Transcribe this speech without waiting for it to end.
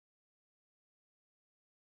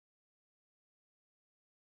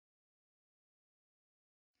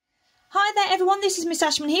Hi there everyone, this is Miss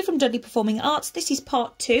Ashman here from Dudley Performing Arts. This is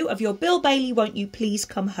part 2 of your Bill Bailey Won't You Please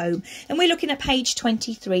Come Home. And we're looking at page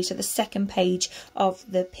 23, so the second page of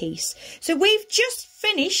the piece. So we've just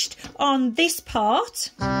finished on this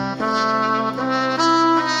part.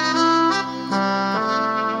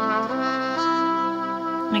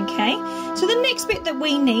 Okay, so the next bit that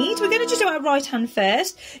we need, we're going to just do our right hand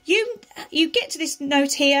first. You get to this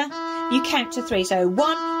note here, you count to 3. So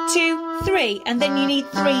 1, 2, 3, and then you need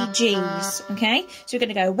 3 G's. Okay, so we're going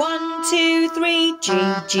to go 1, 2, 3,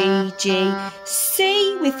 G, G, G,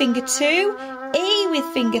 C with finger 2, E with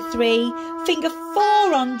finger 3, finger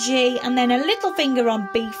 4 on G, and then a little finger on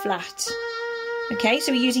B flat. Okay,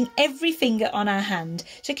 so we're using every finger on our hand.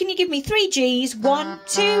 So can you give me 3 G's? 1,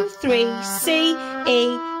 2, 3, C,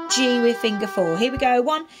 E, G with finger 4. Here we go.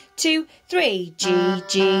 1, 2, 3, G,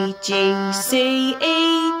 G, G, C,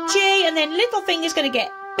 E, G. And then little finger's going to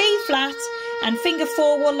get B flat and finger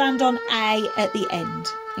 4 will land on A at the end.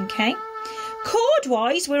 Okay. Chord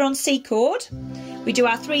wise, we're on C chord. We do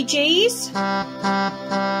our 3 G's.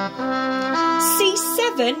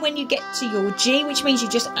 C7 when you get to your G, which means you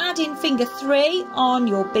just add in finger 3 on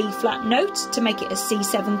your B flat note to make it a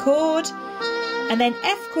C7 chord. And then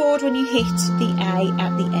F chord when you hit the A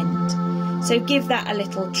at the end. So give that a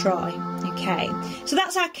little try. Okay, so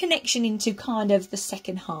that's our connection into kind of the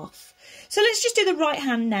second half. So let's just do the right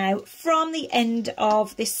hand now from the end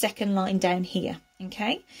of this second line down here.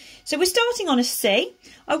 Okay, so we're starting on a C.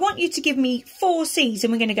 I want you to give me 4 C's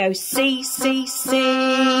and we're going to go C, C,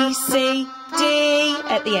 C, C, D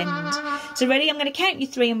at the end. So ready? I'm going to count you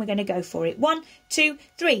 3 and we're going to go for it. 1, 2,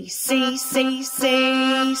 3, C, C,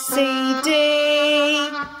 C, C, D.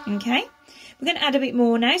 Okay, we're going to add a bit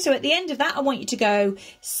more now. So at the end of that, I want you to go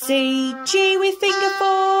C, G with finger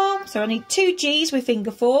 4. So I need 2 G's with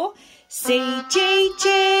finger 4. C, G,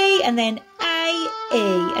 G, and then A,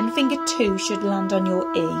 E, and finger 2 should land on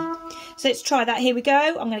your E. So let's try that. Here we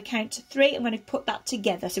go. I'm going to count to 3. I'm going to put that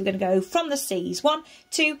together. So we're going to go from the C's. 1,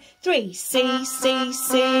 2, 3. C, C,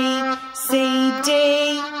 C, C,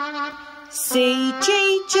 D, C,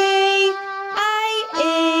 G, G, A,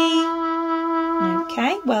 E.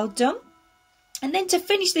 Okay, well done. And then to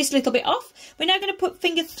finish this little bit off, we're now going to put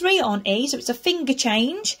finger 3 on E, so it's a finger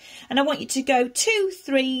change. And I want you to go 2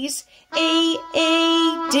 3s, E,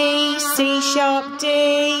 E, D, C sharp,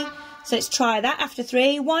 D. So let's try that after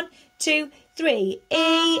 3. 1, 2, 3, E,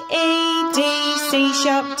 E, D, C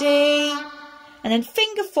sharp, D. And then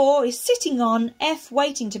finger 4 is sitting on F,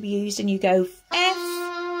 waiting to be used, and you go F,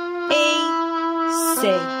 E, C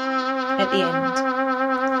at the end.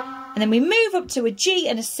 And then we move up to a G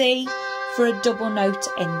and a C for a double note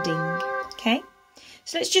ending. Okay,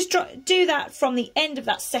 so let's just do that from the end of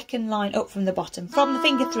that second line up from the bottom, from the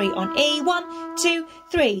finger 3 on E. 1, 2,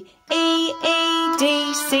 3, E, E,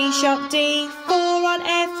 D, C sharp, D, 4 on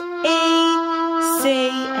F, E, C,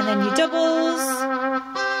 and then your doubles.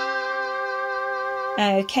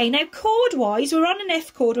 Okay, now chord wise, we're on an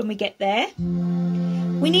F chord when we get there.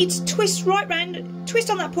 We need to twist right round, twist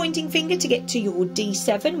on that pointing finger to get to your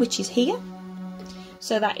D7, which is here.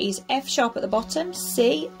 So that is F sharp at the bottom,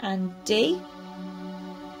 C and D.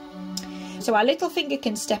 So our little finger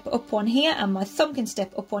can step up one here and my thumb can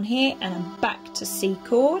step up one here and I'm back to C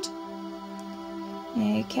chord.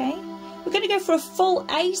 Okay, we're going to go for a full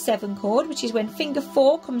A7 chord, which is when finger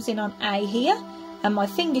 4 comes in on A here and my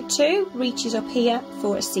finger 2 reaches up here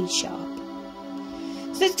for a C sharp.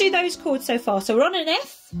 So let's do those chords so far. So we're on an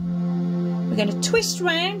F, we're going to twist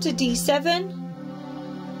round to D7.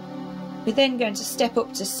 We're then going to step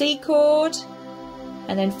up to C chord,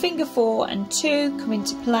 and then finger 4 and 2 come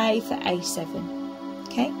into play for A7.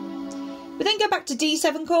 Okay, we then go back to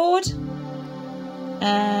D7 chord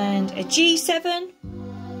and a G7,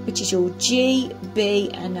 which is your G,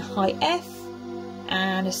 B, and a high F,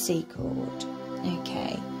 and a C chord.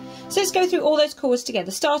 Okay, so let's go through all those chords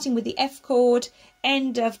together, starting with the F chord,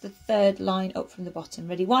 end of the third line up from the bottom.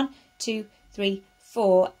 Ready? 1, 2, 3,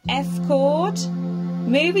 4. F chord.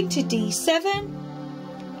 Moving to D7,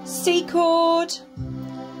 C chord,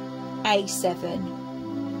 A7,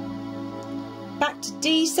 back to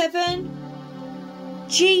D7,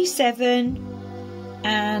 G7,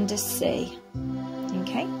 and a C.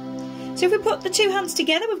 Okay, so if we put the 2 hands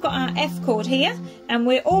together, we've got our F chord here, and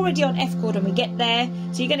we're already on F chord when we get there.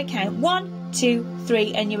 So you're going to count 1, 2,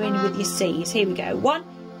 3, and you're in with your C's. Here we go. 1,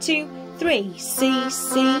 2, 3, C,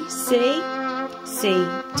 C, C, C,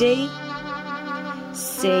 D,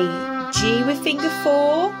 C, G with finger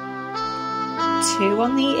 4, 2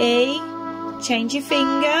 on the E, change your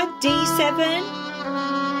finger, D7,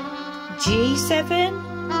 G7,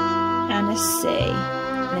 and a C,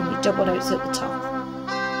 and then your double notes at the top.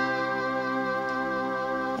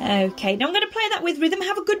 Okay, now I'm going to play that with rhythm.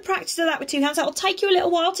 Have a good practice of that with 2 hands. That will take you a little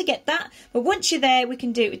while to get that, but once you're there, we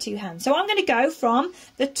can do it with 2 hands. So I'm going to go from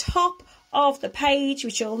the top of the page,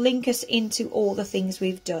 which will link us into all the things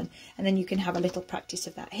we've done, and then you can have a little practice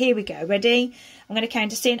of that. Here we go. Ready? I'm going to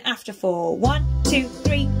count us in after 4. 1, 2,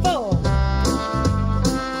 3, 4.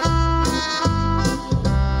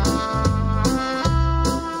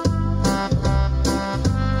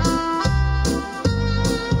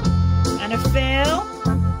 And a fill.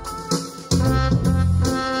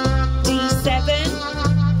 D7,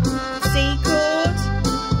 C chord,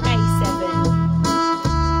 A7.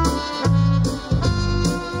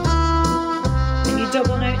 And your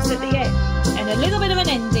double notes at the end. And a little bit of an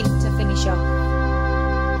ending to finish off.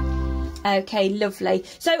 Okay, lovely.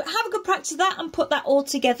 So have a good practice of that and put that all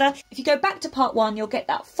together. If you go back to part 1, you'll get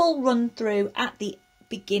that full run through at the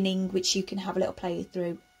beginning, which you can have a little play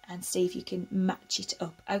through and see if you can match it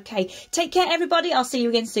up. Okay, take care everybody. I'll see you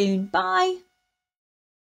again soon. Bye.